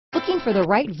Looking for the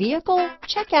right vehicle?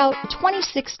 Check out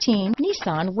 2016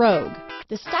 Nissan Rogue.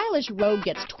 The stylish Rogue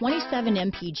gets 27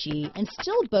 mpg and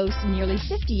still boasts nearly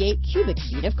 58 cubic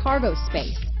feet of cargo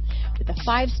space. With a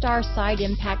 5-star side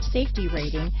impact safety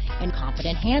rating and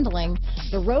confident handling,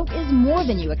 the Rogue is more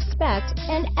than you expect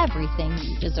and everything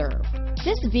you deserve.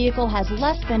 This vehicle has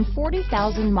less than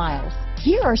 40,000 miles.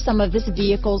 Here are some of this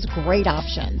vehicle's great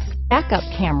options: backup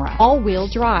camera, all-wheel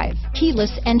drive,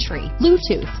 keyless entry,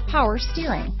 Bluetooth, power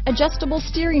steering, adjustable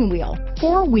steering wheel,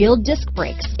 4-wheel disc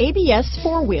brakes, ABS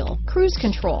 4-wheel, cruise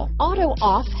control,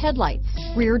 auto-off headlights,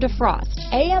 rear defrost,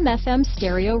 AM/FM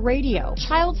stereo radio,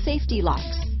 child safety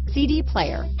locks, CD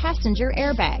player, passenger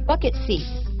airbag, bucket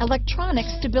seats, electronic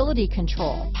stability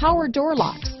control, power door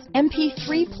locks,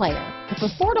 MP3 player. If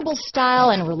affordable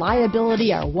style and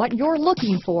reliability are what you're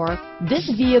looking for,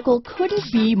 this vehicle couldn't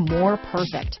be more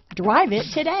perfect. Drive it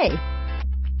today.